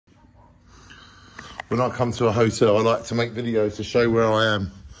when I come to a hotel, I like to make videos to show where I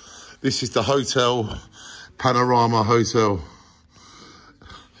am. This is the Hotel Panorama Hotel.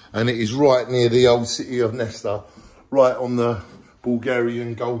 And it is right near the old city of Nesta, right on the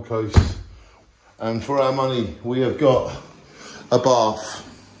Bulgarian Gold Coast. And for our money, we have got a bath.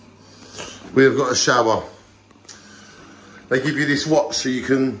 We have got a shower. They give you this watch so you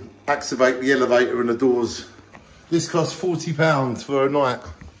can activate the elevator and the doors. This costs £40 for a night.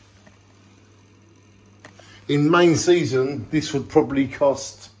 In main season, this would probably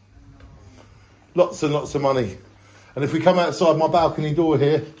cost lots and lots of money. And if we come outside my balcony door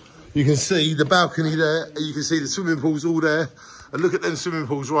here, you can see the balcony there, and you can see the swimming pools all there. And look at them swimming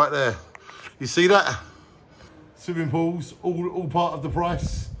pools right there. You see that? Swimming pools, all part of the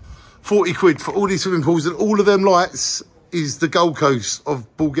price. 40 quid for all these swimming pools, and all of them lights is the Gold Coast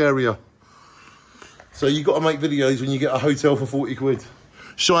of Bulgaria. So you've got to make videos when you get a hotel for 40 quid.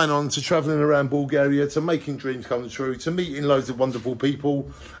 Shine on to travelling around Bulgaria, to making dreams come true, to meeting loads of wonderful people,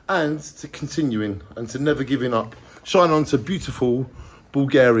 and to continuing and to never giving up. Shine on to beautiful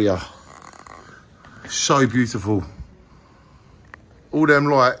Bulgaria. So beautiful. All them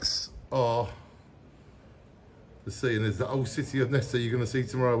lights are the sea, and there's the old city of Nesta you're going to see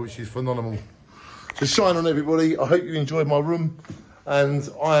tomorrow, which is phenomenal. So shine on, everybody. I hope you enjoyed my room, and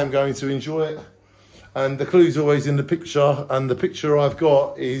I am going to enjoy it. And the clue's always in the picture, and the picture I've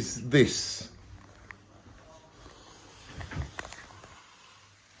got is this.